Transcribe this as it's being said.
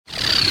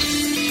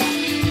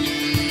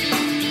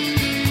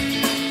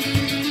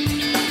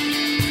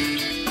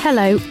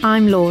Hello,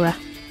 I'm Laura.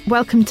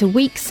 Welcome to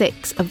week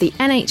 6 of the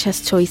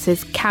NHS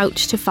Choices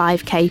Couch to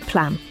 5k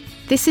plan.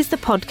 This is the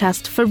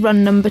podcast for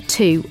run number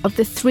 2 of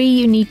the 3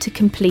 you need to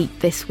complete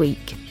this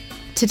week.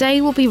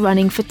 Today we'll be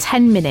running for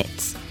 10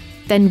 minutes,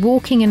 then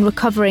walking and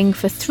recovering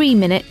for 3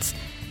 minutes,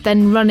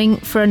 then running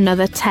for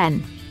another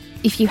 10.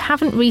 If you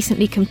haven't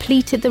recently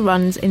completed the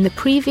runs in the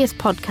previous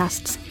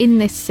podcasts in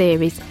this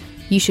series,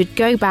 you should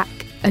go back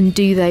and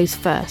do those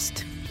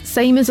first.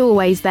 Same as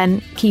always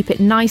then, keep it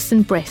nice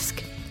and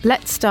brisk.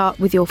 Let's start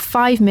with your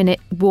 5-minute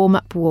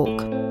warm-up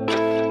walk.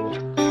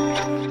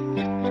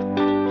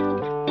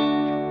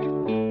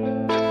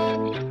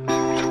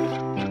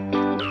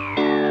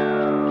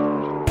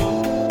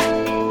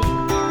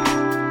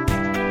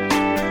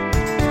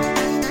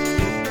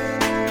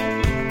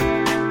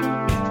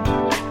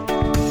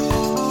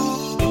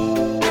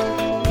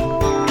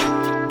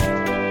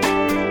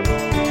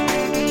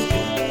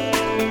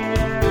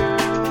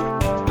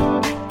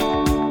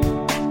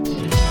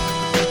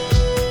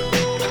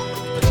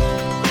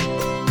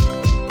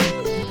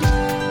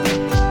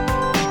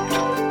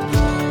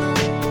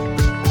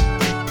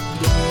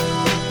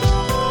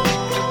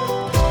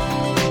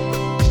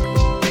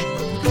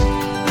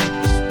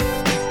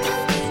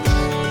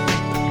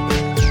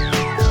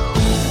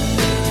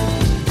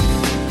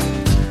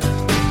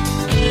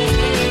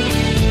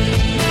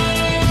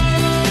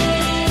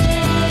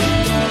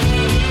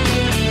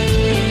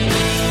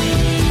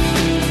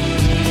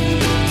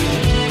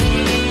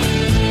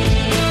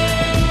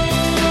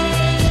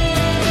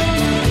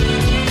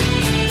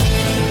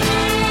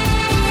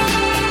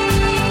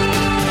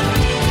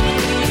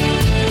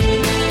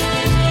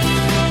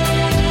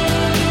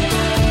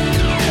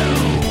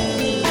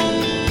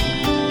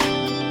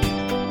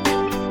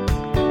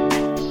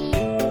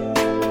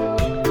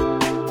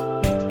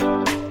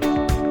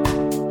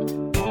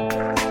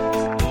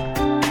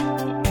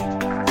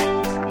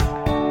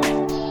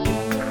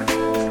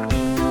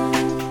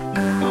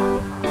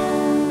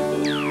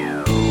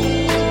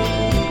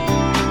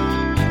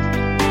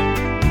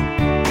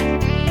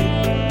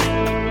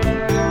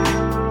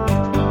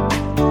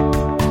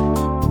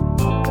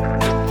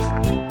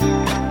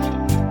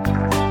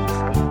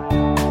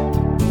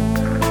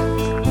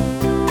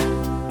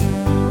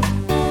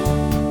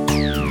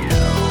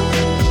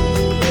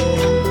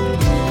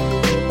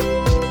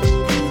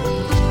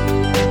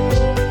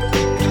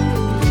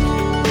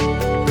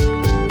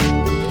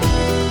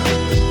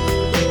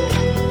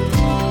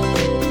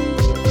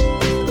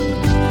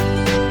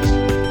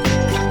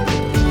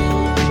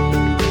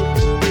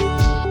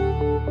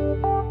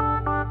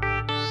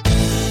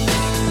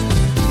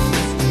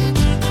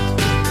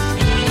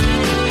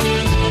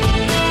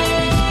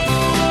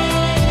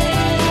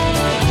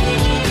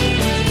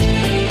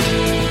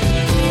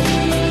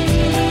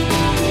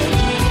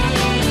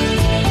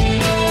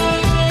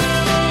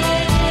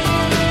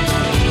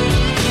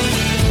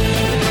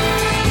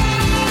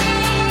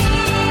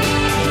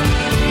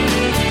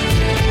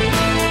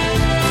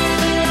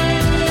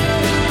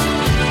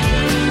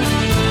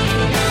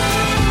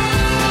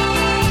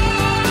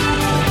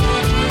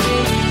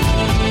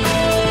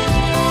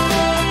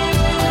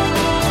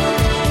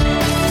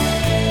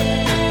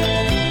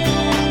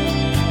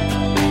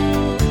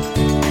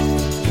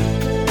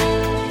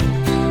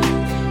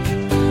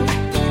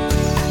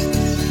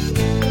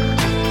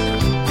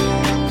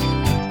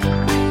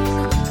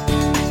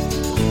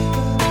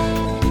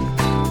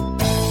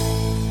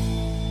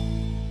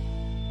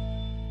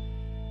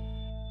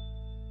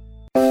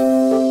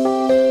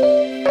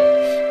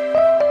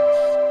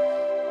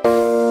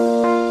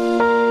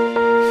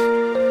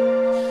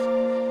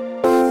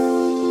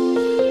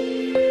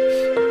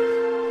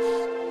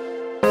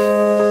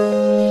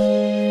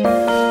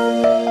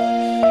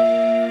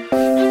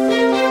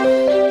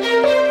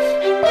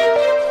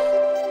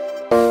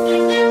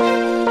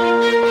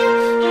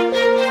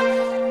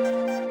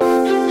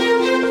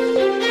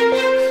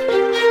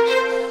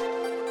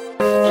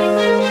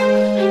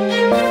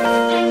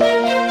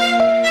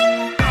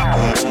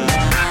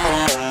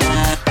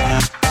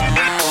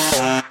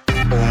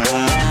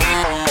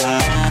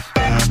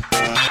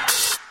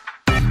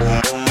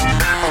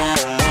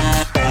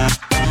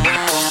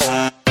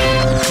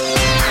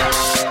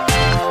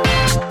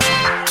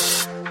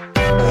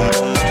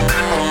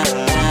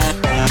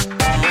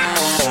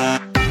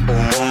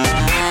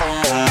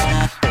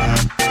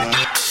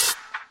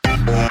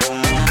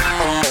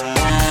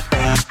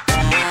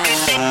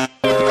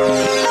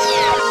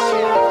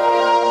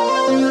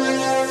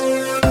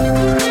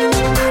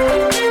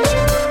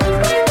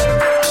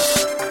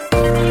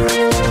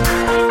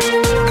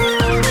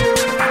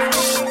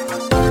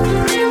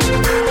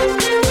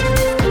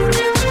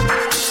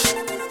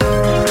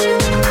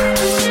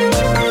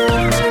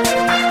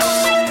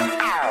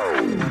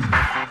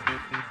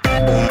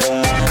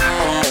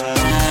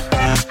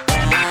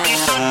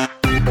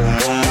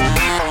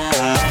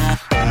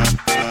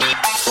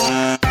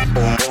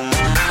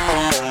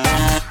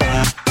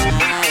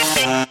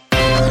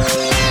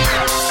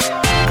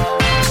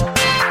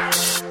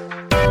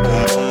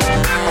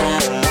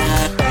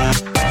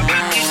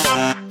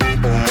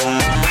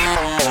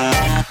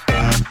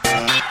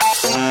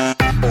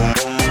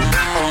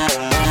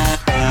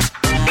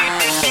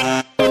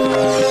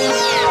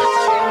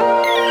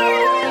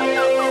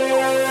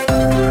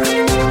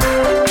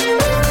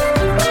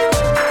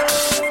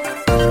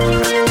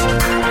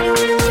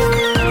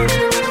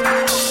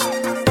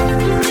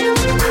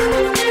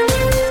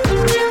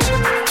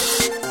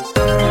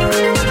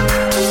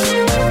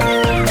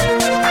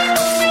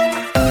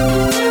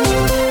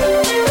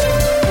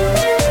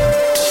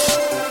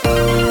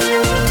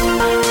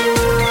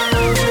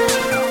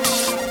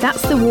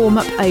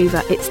 warm-up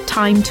over, it's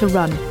time to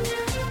run.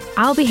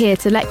 I'll be here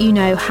to let you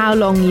know how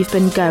long you've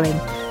been going.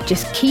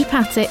 Just keep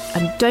at it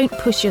and don't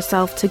push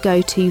yourself to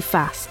go too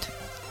fast.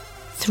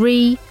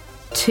 3,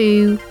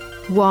 2,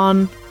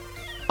 1,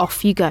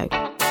 off you go.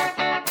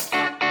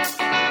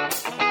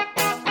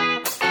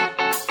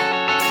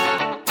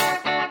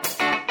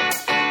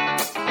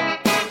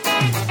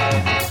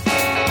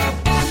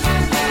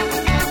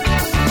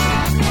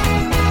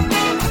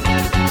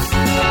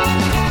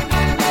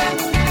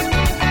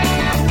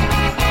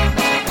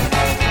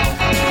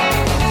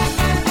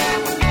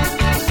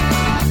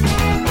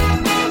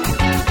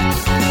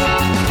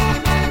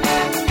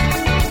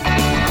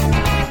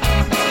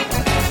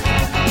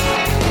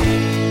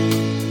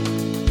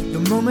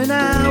 When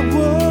I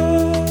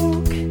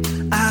woke,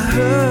 I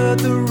heard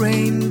the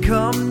rain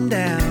come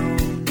down.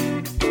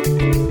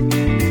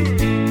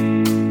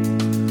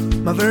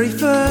 My very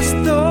first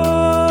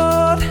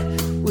thought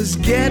was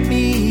get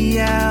me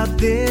out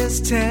this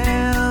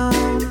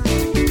town.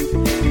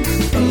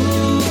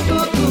 Ooh,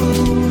 ooh,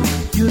 ooh,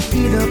 you'd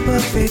be the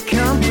perfect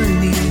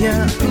company,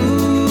 yeah.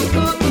 Ooh,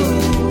 ooh,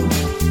 ooh,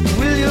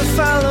 will you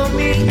follow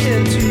me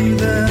into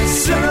the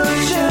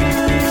sunshine?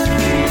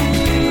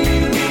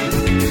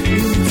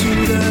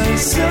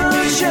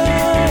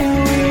 Sunshine,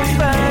 we'll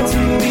find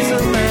some peace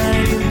of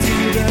mind. Into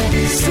the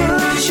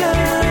sunshine,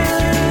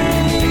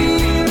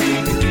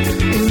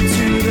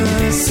 into the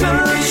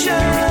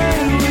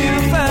sunshine,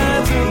 we'll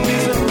find some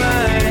peace of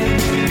mind.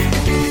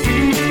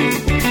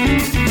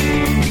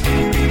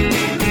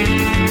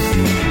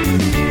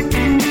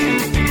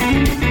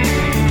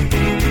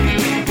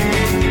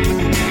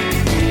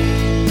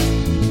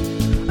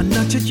 I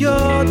knocked at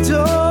your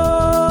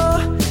door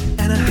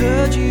and I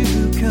heard you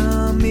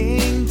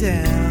coming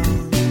down.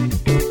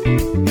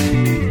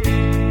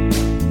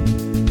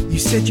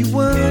 Said you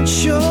weren't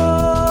sure,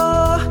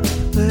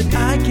 but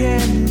I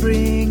can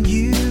bring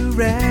you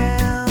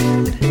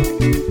round.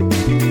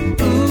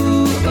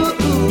 Ooh, ooh,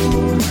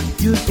 ooh,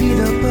 you'd be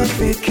the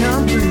perfect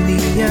company,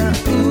 yeah.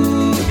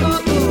 Ooh,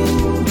 ooh,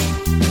 ooh,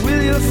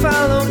 will you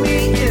follow me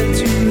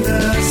into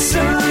the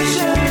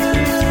sunshine?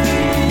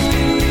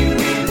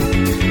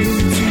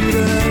 Into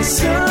the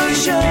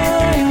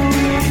sunshine,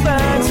 we'll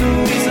find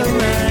some peace of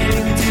mind.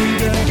 Into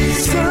the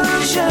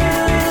sunshine.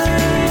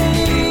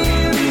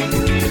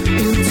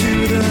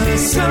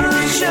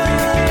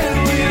 Sunshine,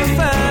 we'll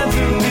find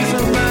the peace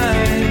of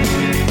mind.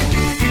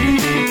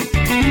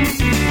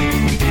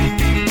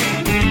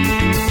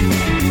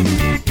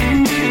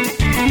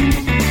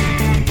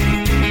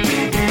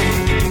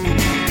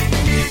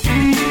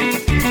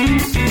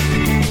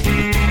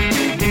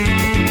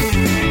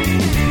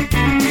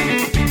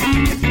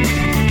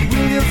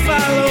 Will you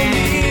follow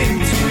me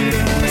into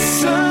the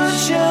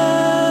sunshine?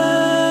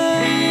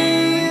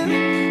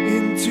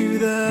 Into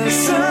the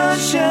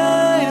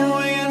sunshine,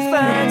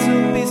 find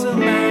some peace of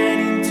mind.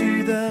 Into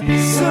the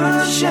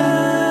sunshine,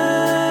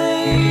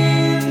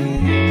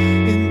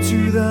 into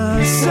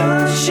the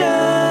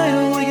sunshine,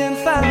 we can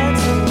find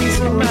some peace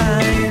of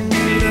mind.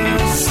 Into the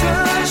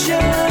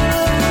sunshine,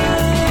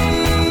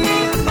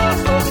 oh,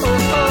 oh,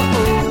 oh, oh,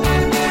 oh.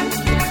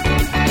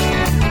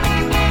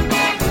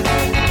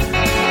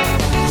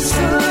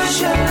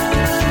 Sunshine,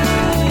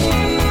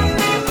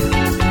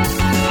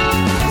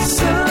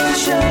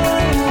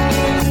 sunshine, we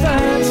can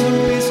find some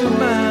peace of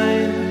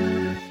mind.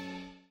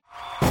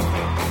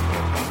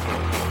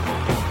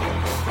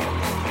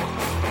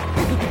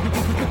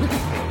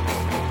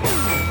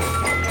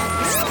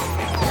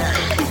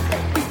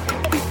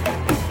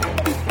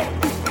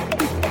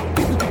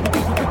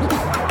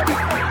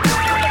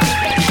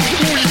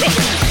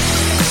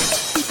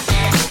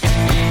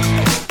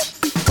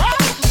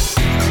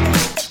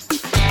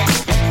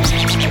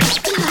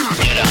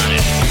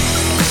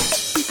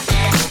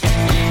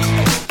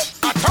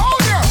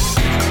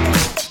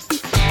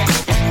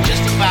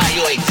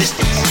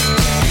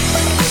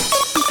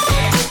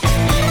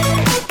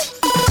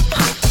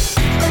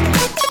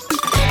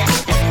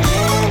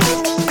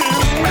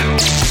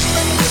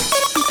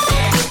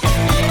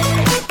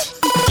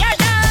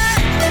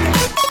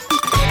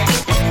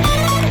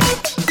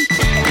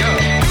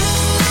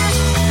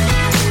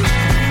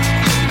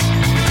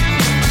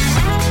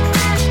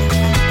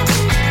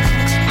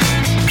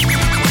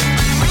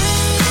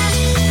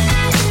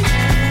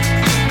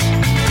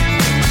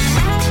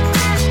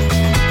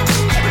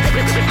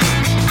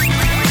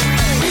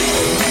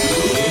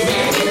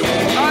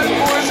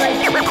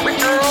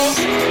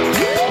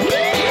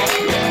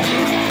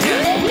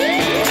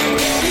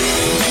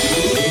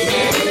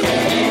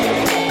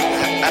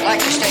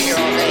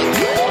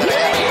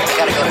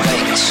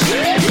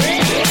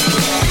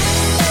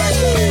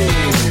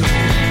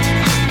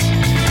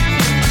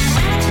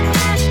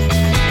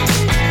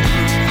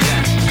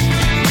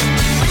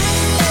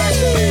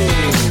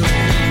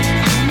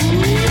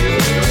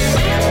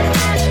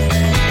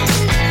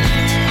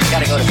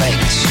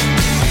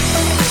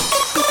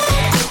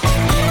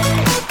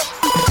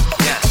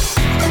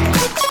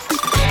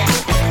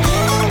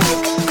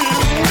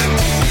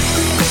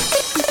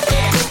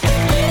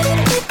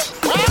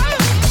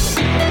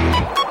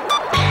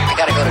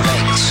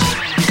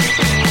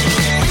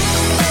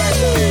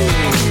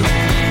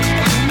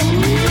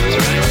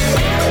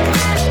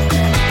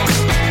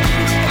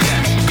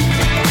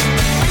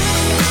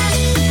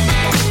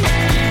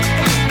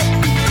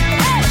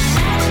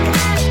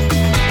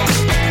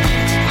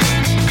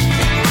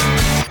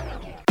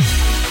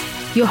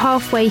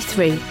 halfway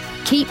through.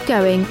 Keep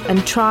going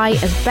and try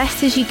as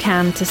best as you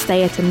can to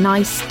stay at a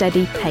nice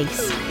steady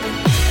pace.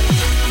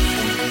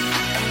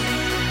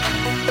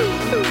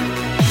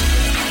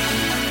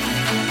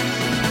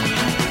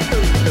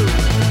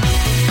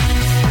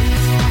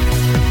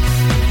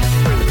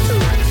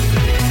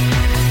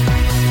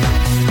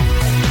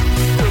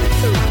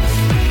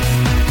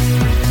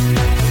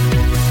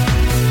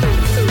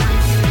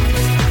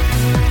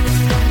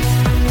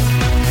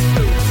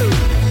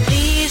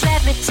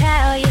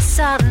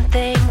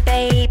 Something,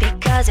 baby,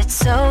 'cause it's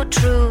so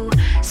true,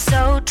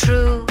 so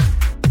true.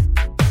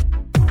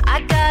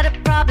 I got a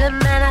problem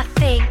and I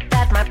think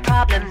that my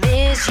problem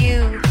is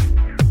you.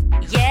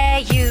 Yeah,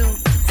 you.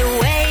 The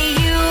way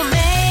you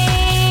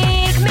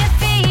make me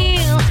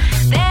feel,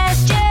 there's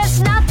just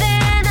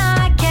nothing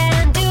I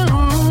can do.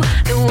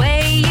 The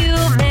way you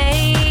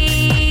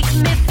make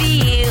me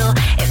feel,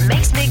 it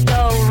makes me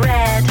go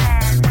red.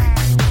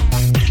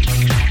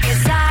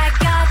 'Cause I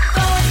got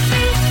both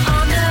feet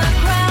on the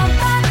ground,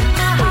 but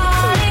my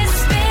heart is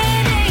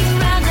spinning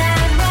round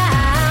and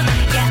round.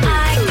 Yeah,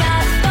 I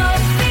got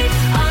both feet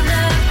on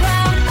the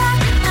ground, but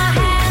my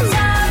hands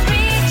are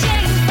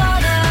reaching for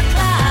the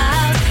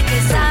clouds.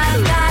 'Cause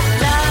I've got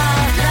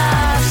love,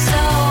 love,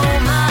 so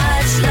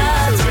much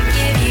love to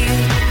give you.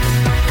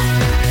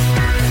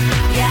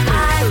 Yeah,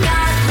 I've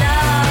got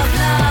love,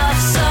 love,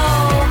 so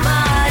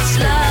much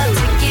love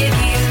to give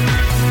you.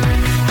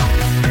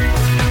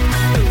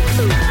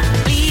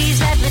 Please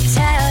let me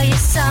tell you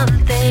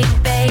something,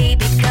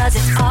 baby, 'cause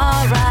it's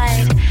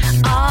alright,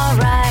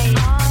 alright.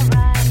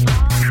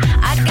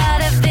 I got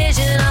a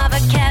vision of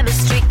a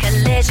chemistry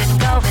collision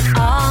going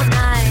all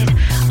night,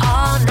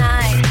 all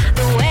night.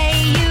 The way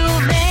you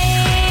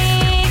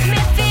make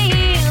me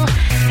feel,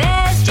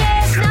 there's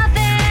just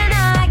nothing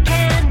I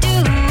can do.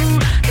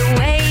 The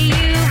way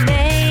you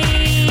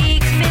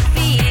make me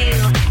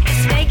feel,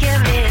 it's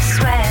making me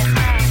sweat.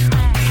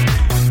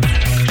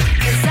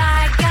 'Cause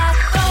I got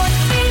both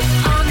feet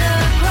on the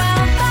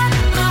ground, but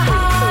my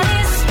heart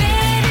is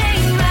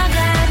spinning round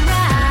and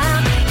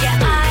round. Yeah,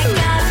 I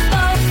got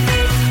both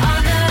feet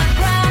on the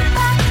ground,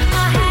 but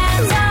my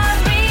hands are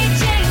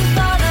reaching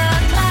for the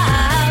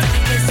clouds.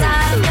 'Cause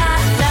I've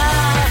got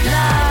love,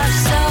 love,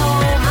 so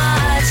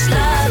much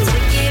love to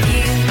give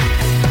you.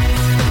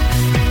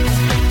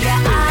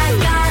 Yeah, I've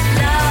got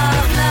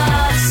love,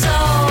 love, so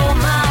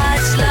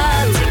much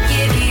love to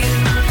give you.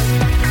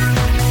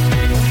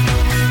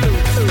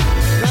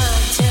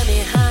 Run to me,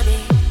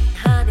 honey,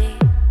 honey,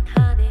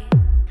 honey,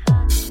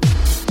 honey.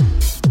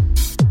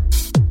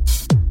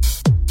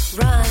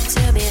 Run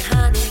to me,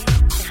 honey,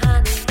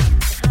 honey,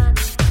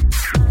 honey.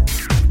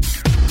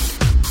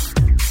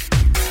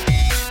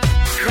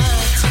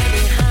 Run to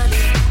me,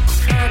 honey,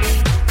 honey,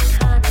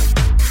 honey.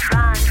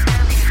 Run to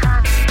me,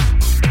 honey.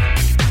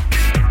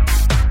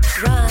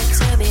 Run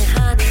to me,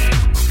 honey,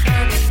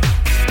 honey,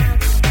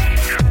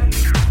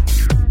 honey.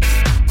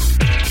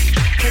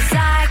 'Cause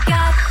I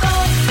got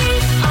both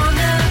feet on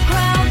the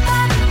ground,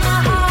 but my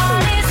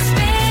heart is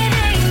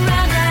spinning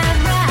round and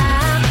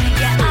round.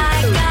 Yeah,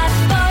 I got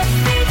both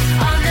feet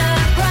on the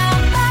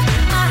ground, but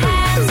my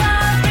hands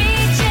are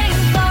reaching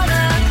for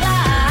the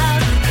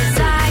clouds. 'Cause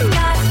I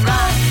got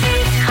both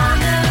feet on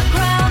the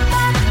ground,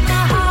 but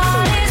my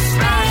heart is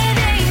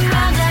spinning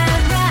round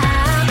and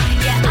round.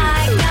 Yeah,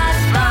 I got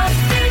both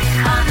feet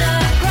on the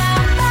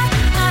ground, but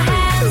my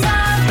hands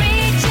are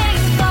reaching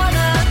for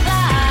the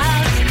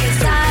clouds.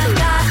 'Cause I've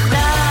got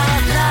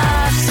love,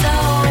 love, so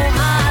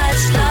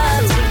much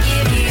love to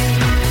give you.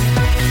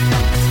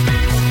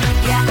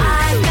 Yeah,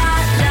 I've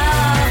got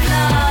love,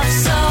 love,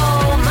 so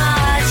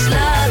much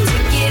love to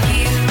give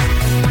you.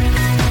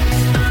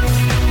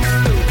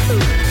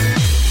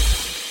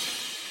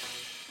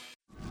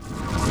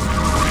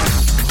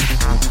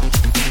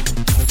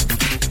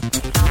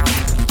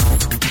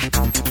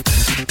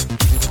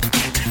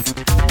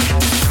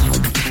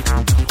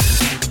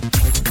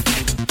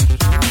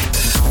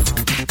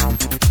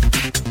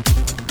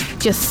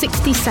 Just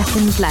 60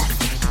 seconds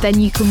left, then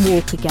you can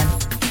walk again.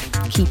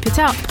 Keep it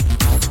up.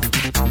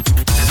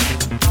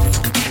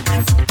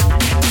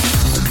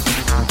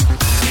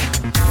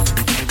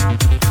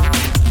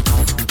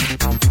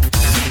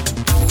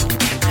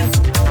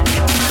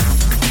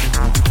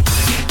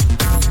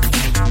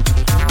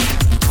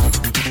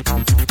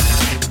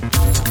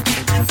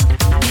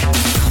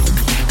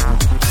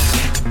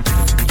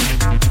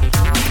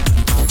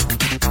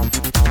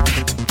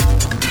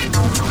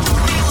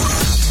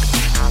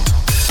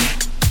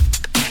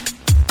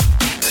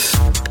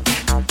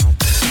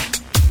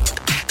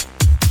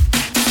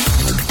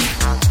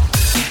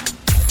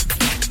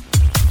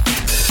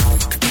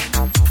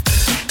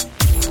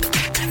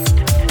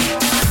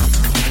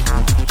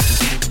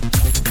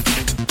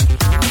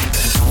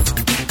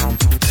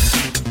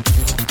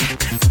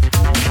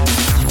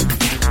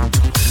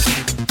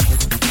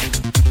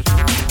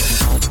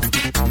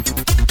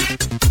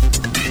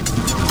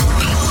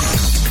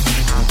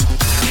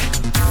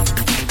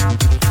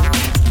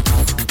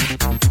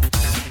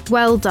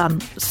 Well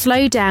done.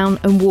 Slow down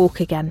and walk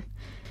again.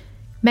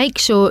 Make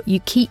sure you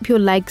keep your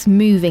legs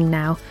moving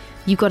now.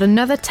 You've got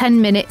another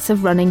 10 minutes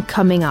of running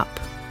coming up.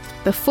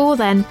 Before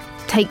then,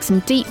 take some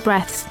deep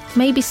breaths,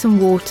 maybe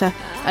some water,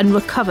 and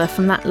recover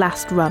from that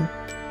last run.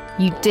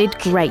 You did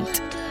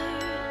great.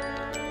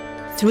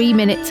 3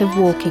 minutes of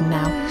walking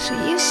now.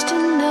 We used to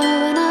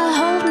know, and I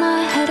hold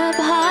my head up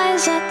high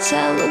as I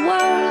tell the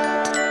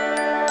world.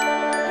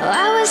 Oh,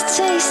 I was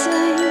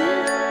chasing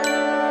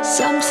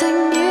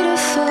something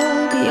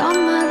beautiful beyond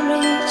my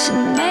reach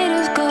and made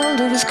of gold.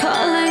 It was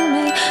calling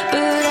me,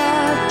 but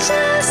I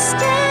just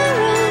stare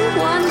and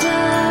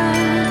wonder.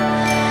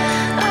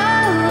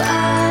 Oh,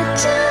 I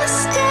just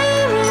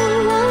stare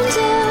and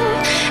wonder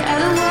at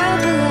the world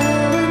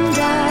below, and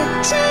I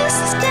just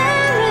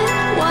stare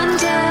and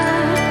wonder.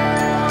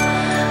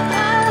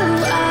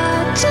 Oh,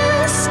 I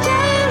just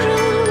stare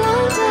and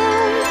wonder.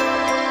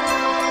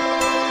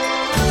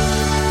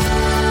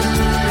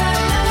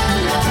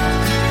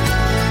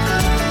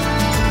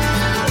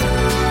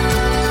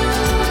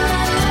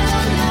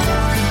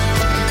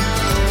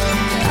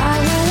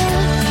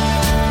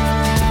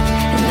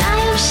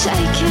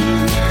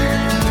 Shaking.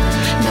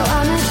 No,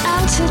 I'm at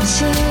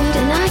altitude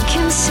and I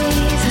can see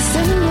the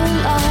thin blue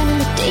line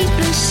and the deep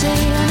blue sea,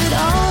 and it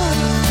all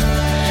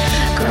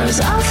grows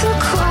awful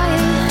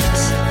quiet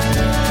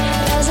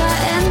as I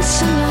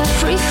enter my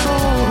free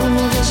fall.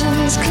 My vision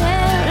is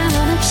clear and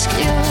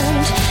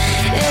unobscured.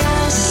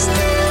 I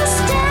still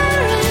stare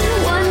and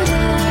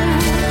wonder.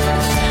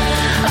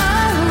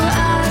 Oh,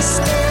 I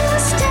still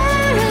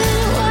stare and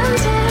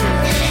wonder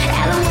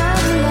at the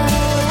world below,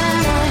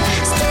 and I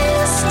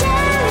still stare.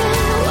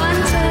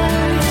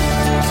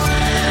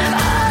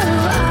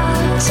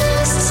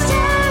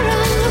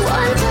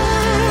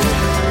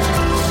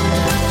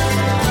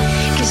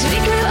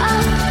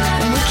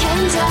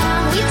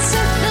 We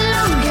took the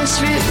longest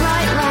route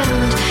right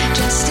round,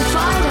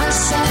 justified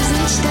ourselves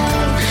each day,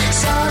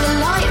 saw the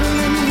light and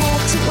then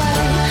walked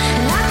away,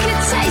 and I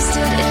could taste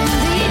it in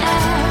the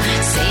air.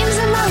 Seems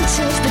a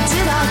motive, but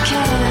did I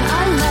care?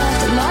 I loved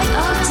the light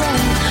of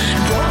day,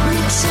 brought me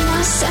to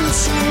my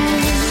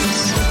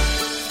senses.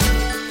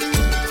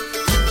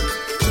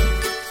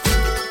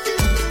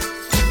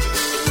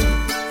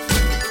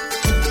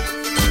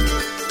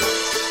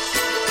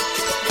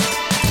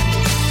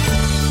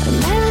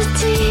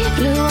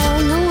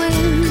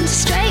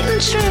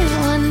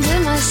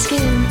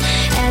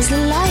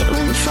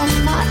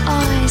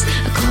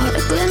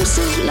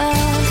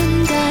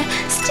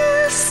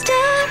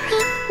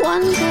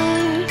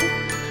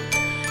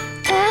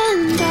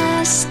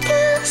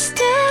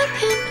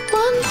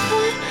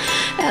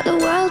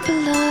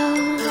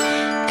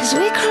 'Cause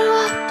we grew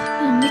up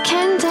and we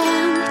came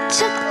down, we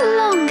took the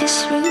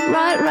longest route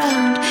right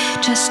round,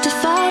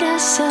 justified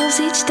ourselves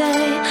each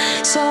day,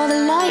 saw the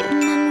light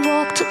and then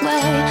walked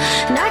away,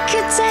 and I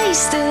could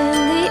taste it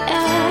in the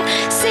air.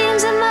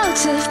 Seems a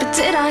motive, but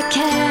did I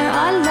care?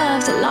 I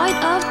loved the light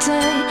of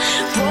day,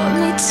 brought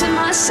me to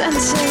my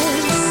senses.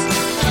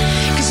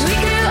 'Cause we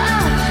grew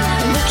up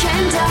and we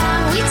came down,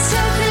 we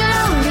took the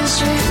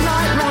longest route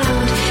right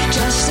round,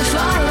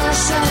 justified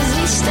ourselves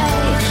each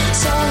day,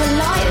 saw the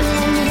light and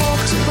then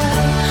walked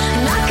away,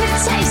 and I could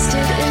taste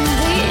it in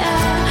the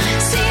air.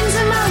 Seems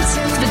a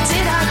motive, but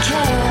did I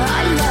care?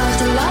 I loved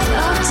the light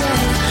of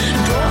day,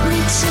 brought me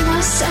to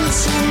my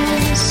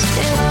senses.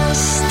 It was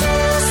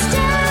still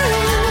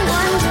staring,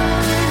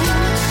 wondering.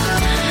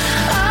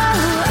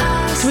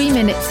 Oh, 3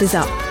 minutes is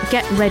up.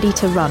 Get ready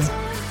to run.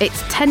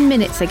 It's 10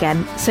 minutes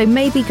again, so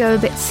maybe go a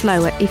bit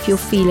slower if you're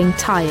feeling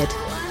tired.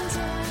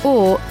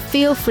 Or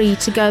feel free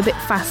to go a bit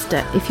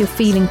faster if you're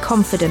feeling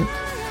confident,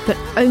 but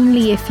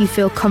only if you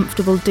feel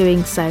comfortable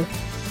doing so.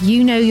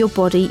 You know your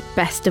body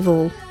best of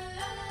all.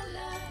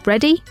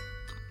 Ready?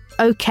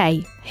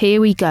 Okay,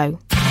 here we go.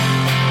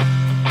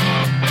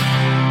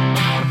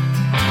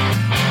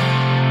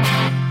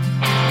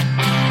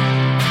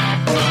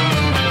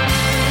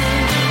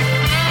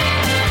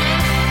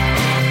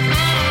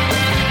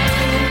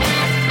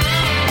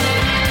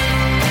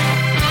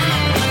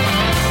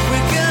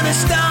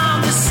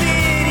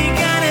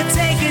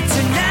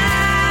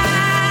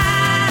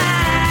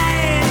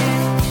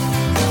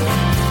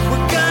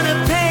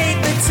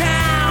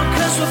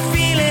 We're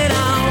feeling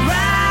alright.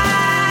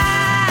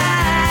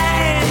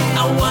 I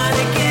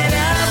wanna get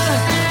up.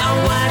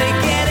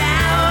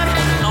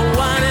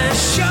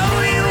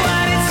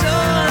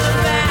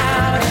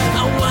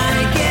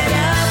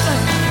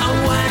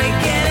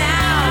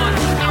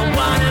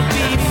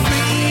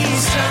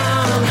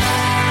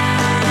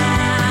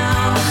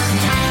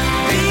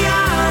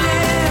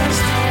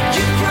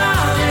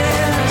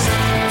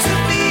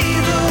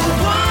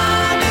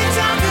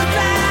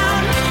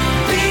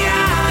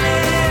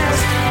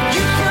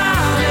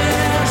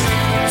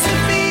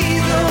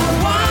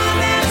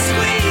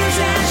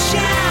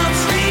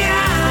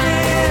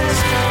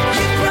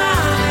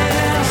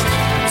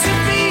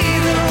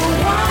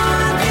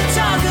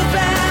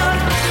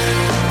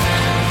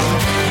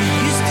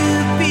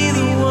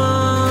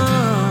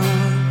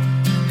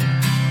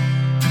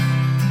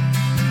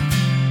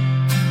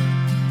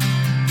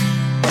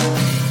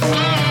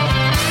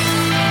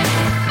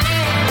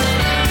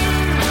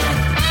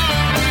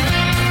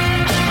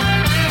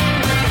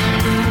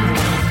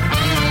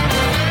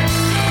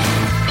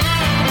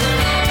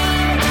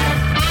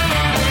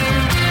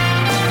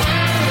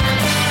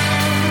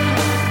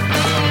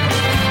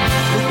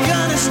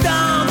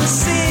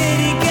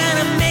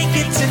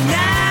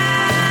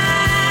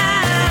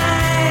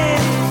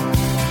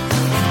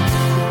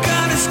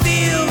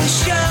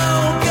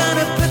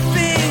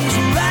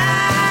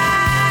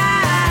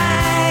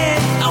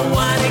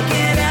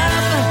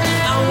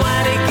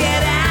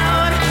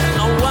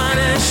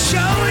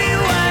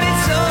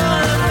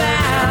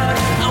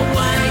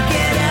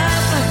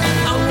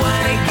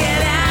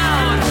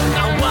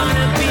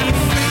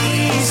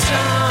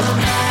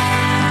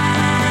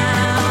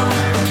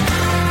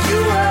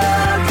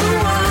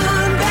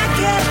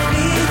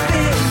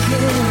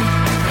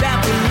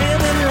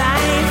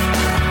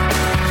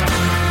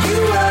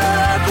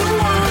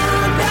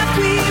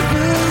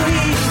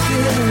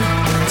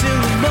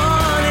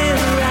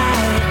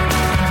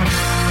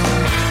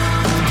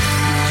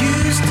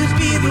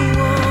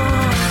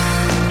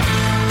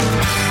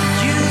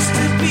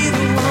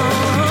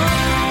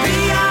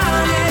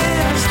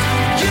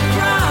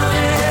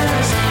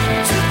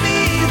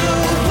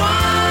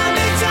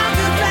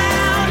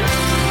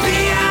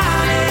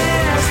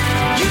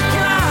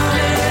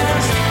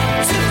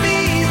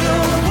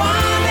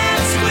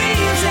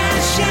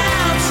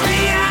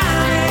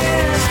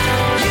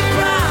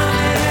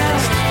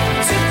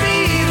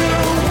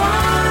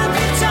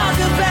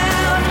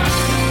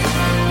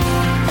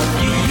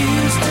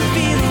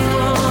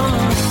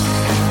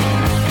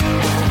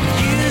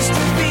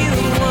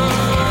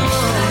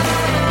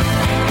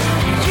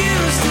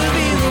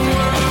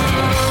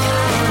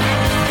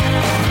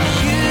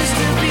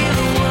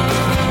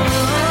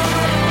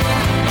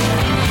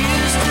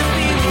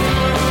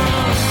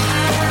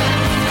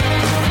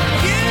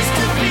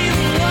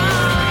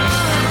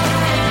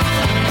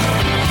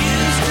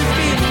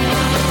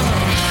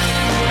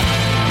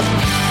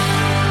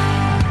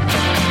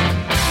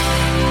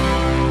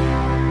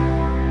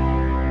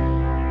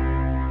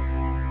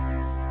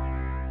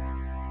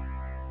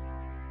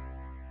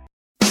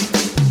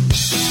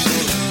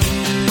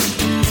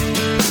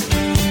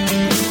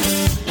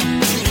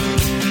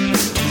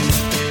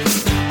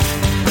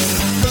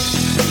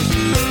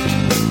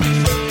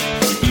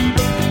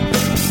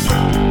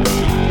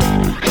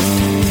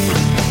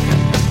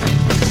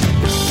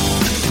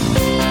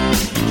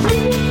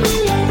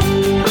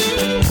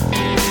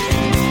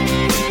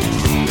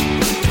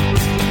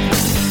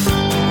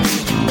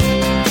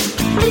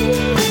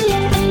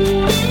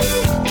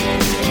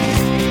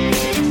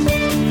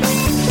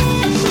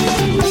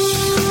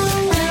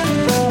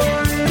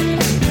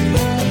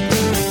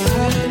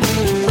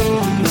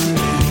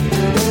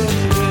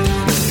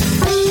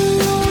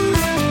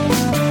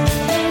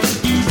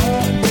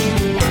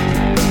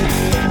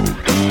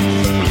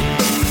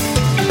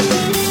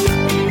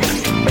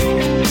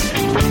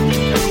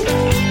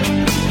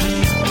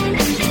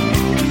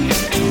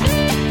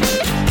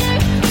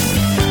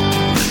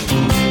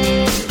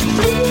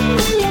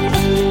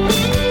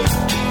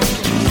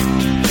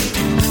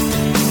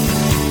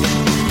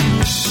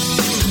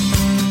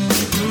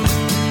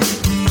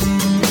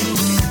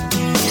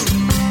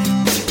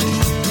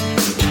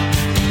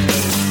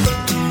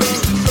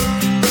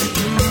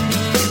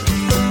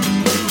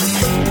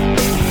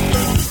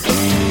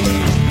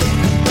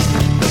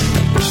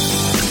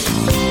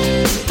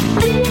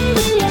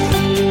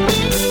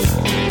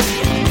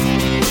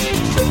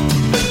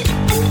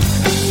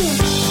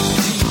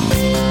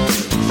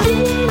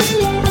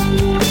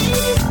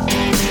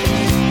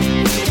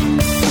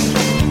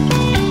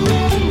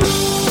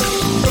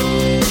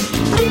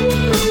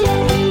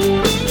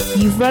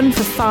 run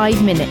for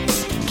 5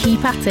 minutes.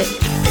 Keep at it.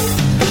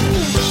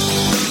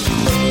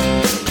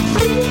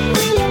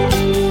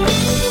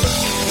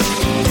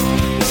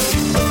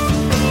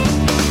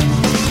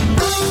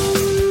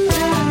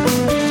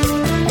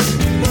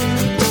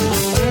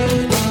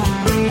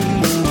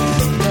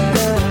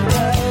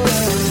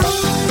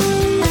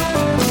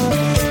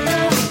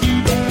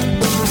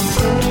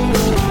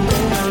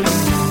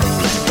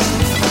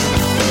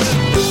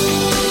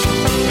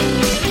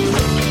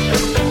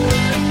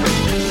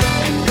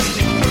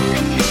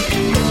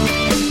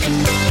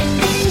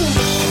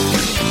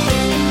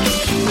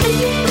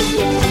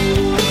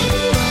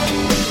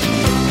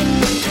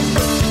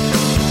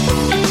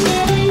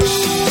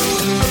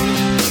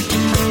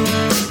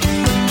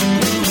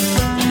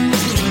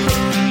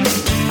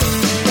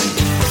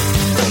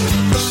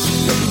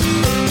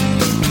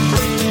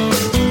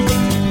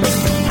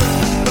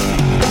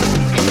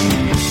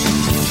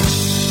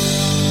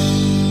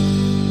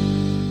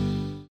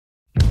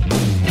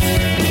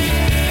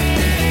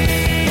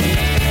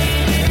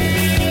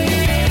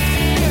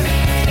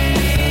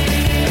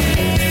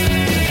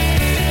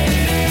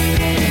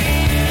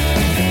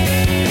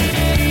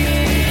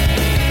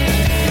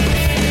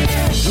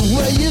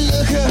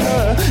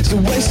 The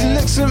way she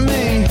looks at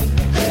me,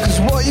 'cause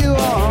what you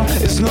are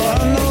is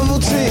not a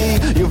novelty.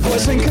 Your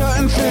voice ain't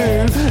cutting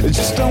through, it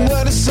just don't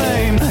work the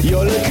same.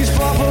 Your look is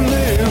far from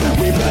new,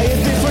 we play a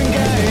different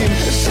game.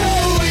 So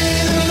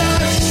easy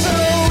now, so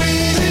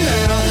easy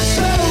now,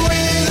 so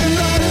easy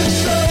now,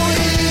 so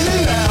easy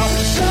now,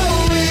 so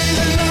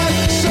easy now,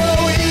 so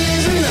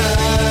easy now.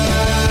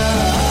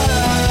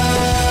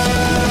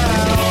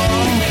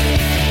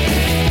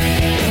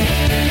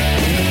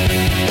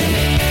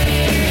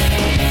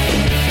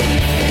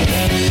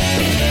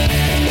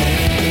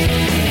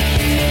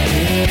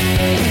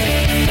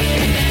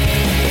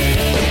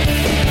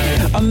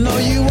 I know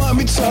you want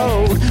me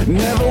told,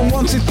 never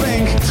want to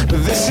think,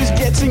 but this is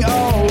getting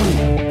old.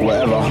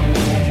 Whatever.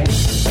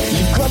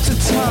 You've got a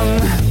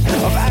tongue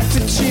of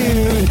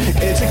attitude,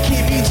 it's to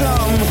keep you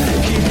dumb,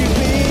 keep you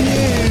being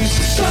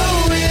used. So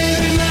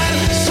easy now,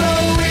 so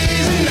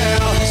easy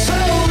now, so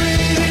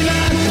easy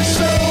now,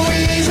 so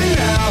easy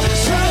now,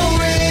 so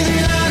easy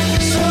now,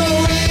 so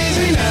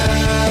easy now.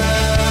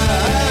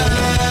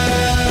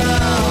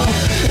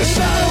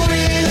 So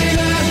easy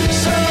now,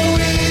 so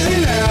easy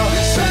now,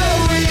 so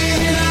easy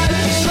now,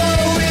 so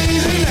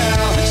easy now, so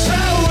easy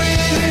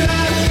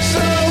now, so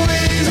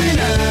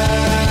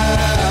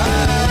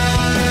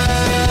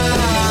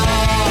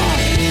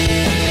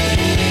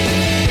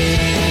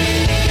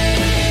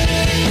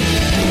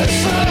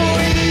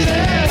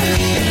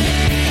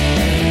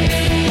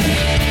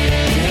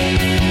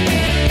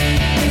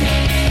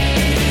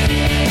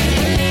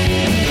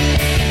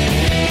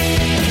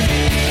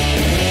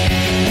now.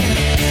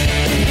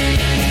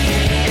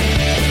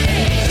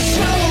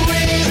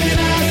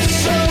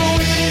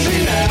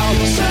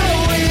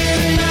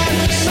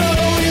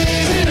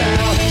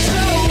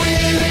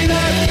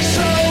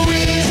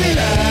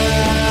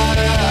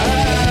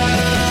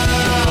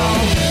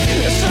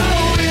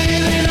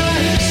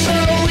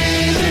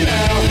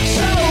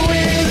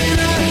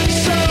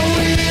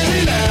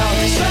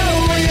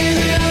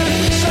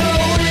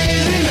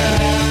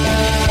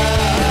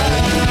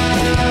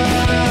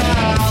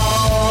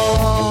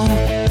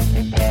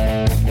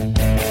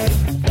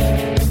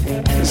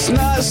 It's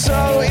not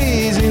so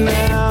easy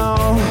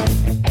now.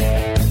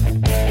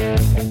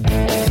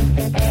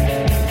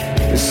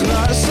 It's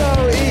not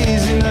so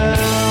easy now.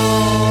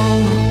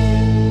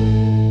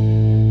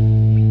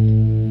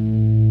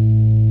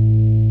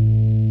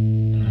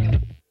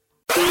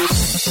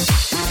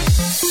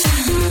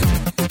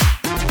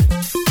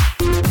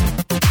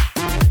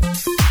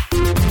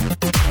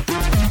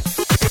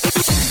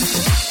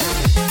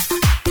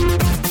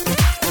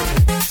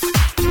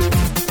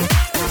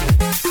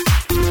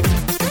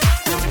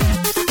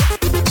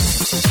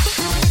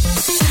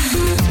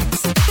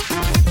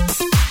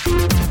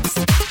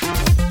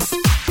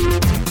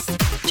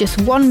 Just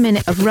 1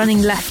 minute of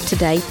running left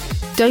today.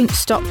 Don't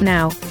stop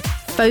now.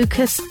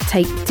 Focus,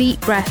 take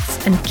deep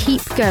breaths and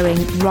keep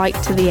going right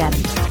to the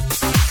end.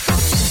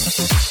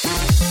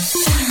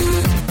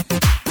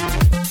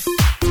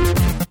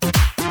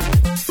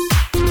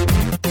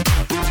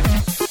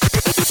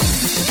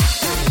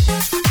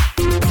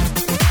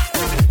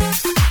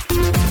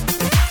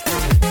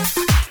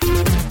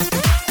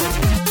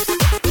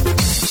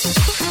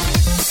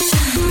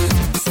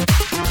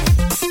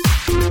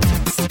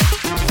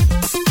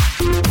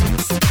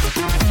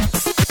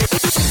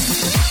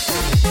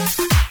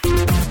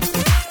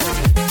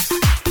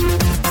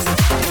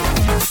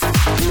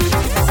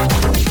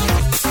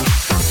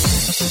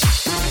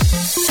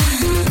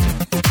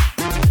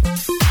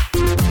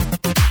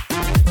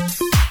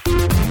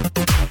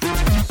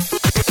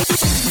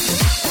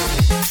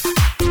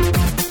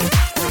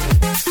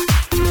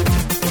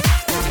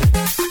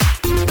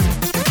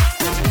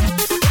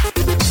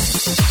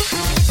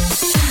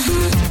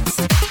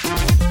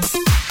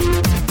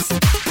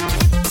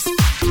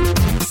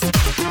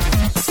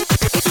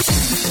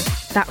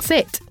 That's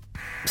it.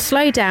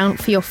 slow down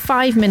for your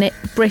 5-minute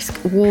brisk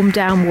warm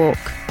down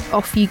walk.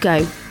 Off you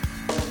go.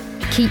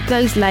 Keep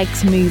those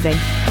legs moving.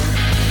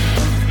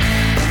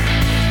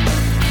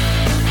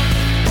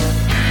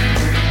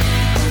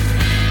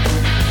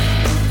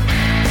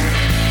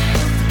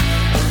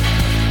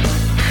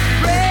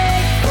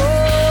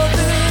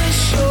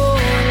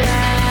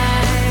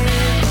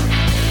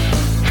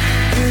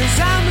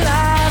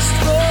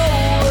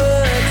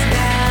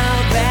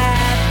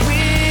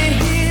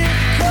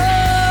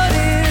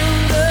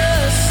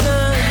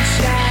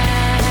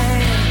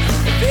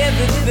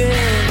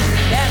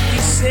 That we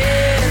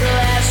said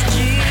last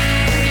year.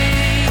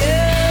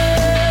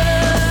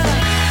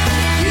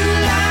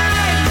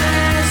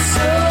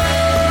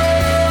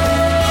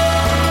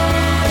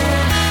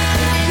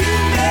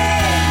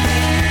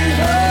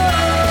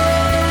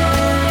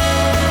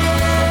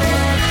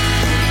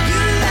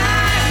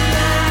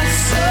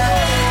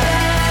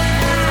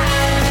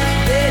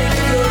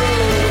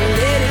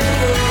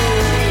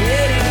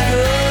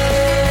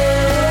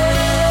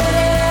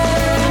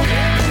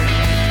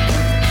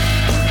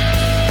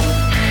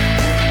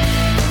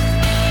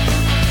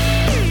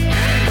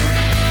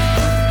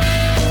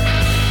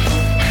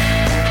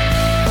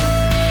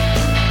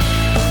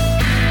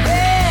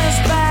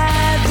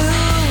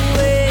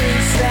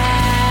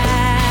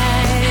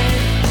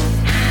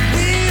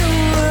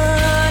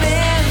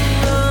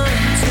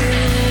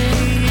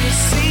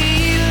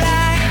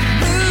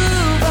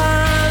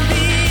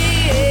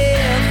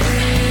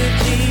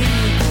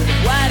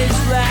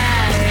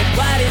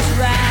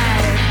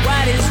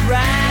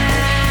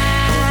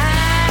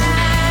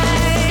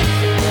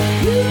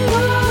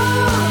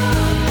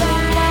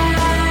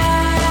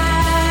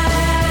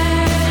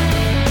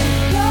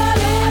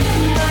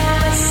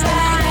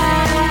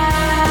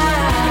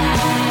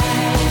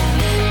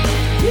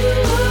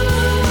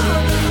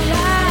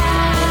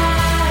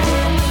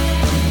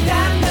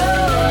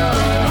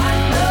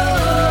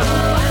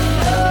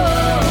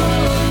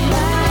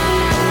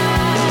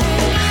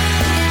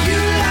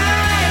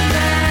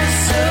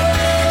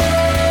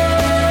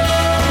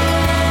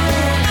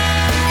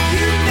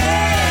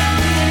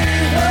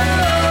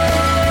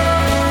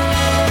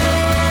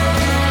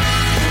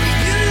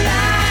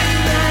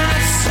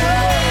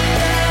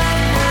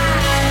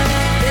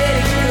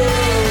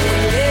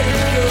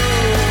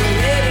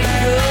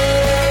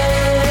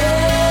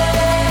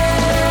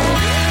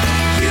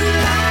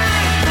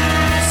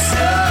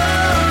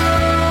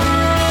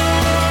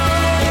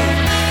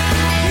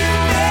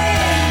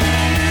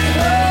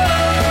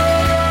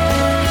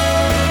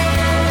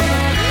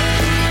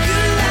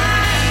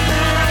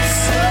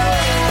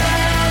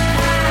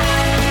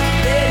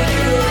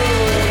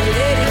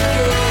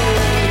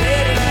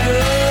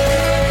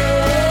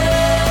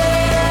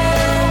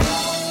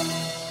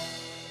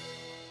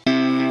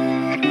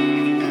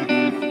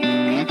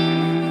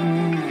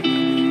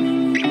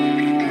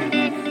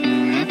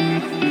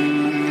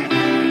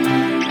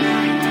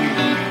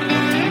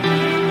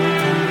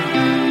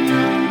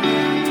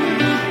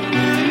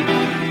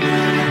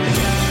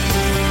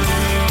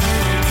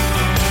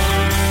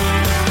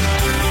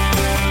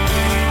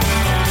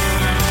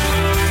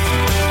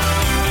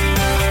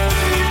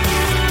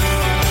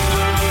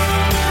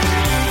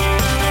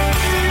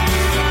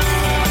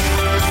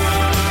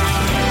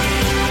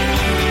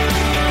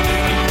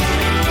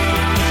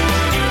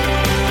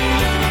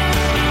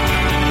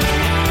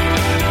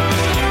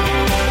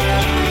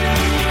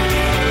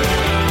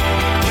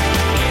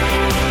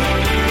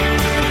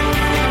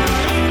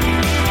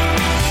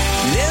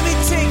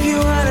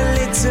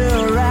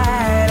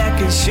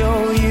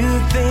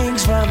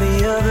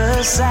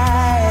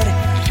 side.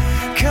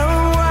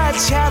 Come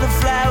watch how the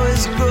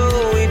flowers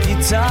grow. If you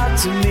talk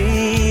to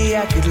me,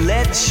 I could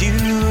let you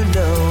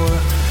know.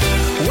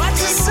 Watch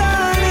the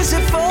sun as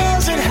it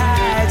falls and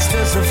hides.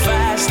 Does the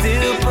fire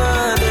still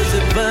burn? Does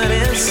it burn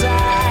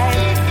inside?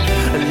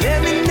 Let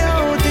me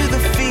know, do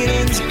the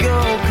feelings go?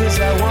 'Cause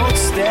I won't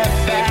step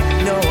back,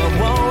 no, I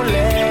won't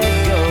let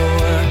go.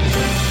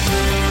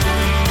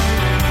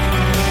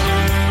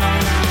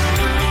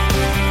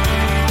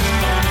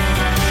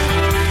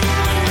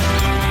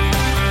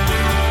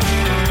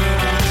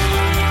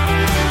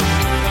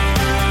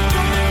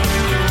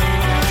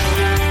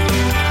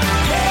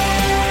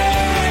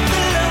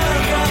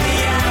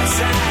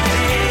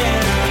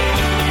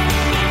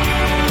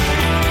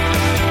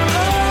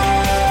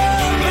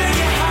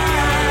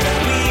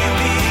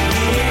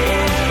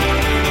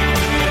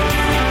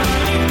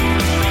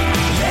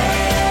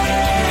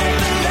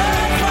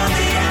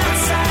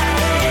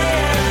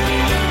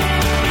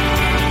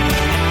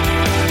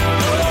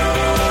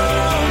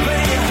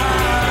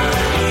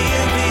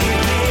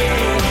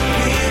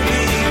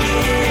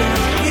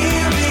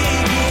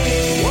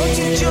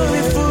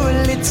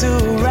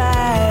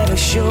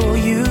 Show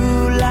you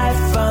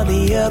life on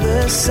the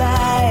other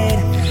side.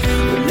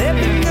 Let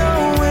me know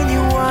when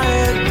you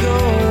wanna go,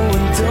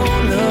 and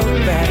don't look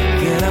back,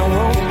 and I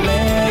won't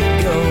let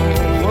go,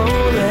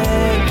 won't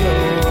let go,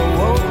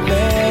 won't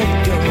let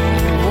go,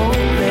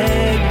 won't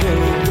let go.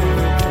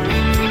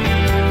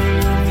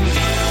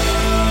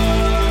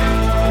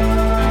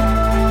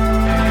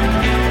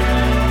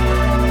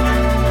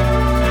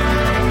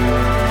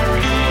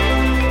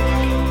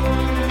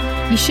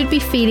 You should be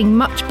feeling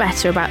much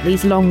better about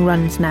these long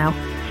runs now.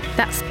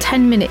 That's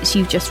 10 minutes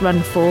you've just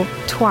run for,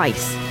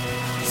 twice.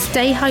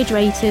 Stay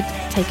hydrated,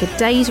 take a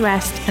day's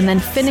rest, and then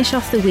finish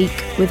off the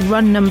week with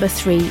run number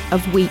 3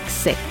 of week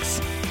 6.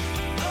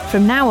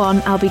 From now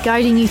on, I'll be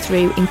guiding you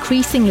through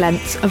increasing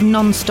lengths of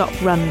non-stop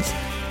runs.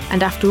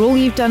 And after all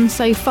you've done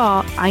so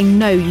far, I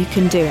know you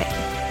can do it.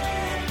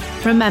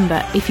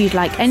 Remember, if you'd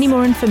like any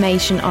more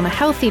information on a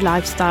healthy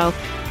lifestyle,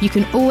 you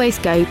can always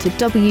go to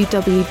www.nhs.uk.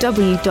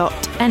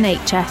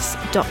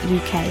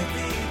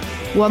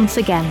 Once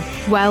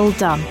again, well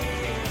done.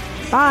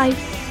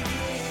 Bye.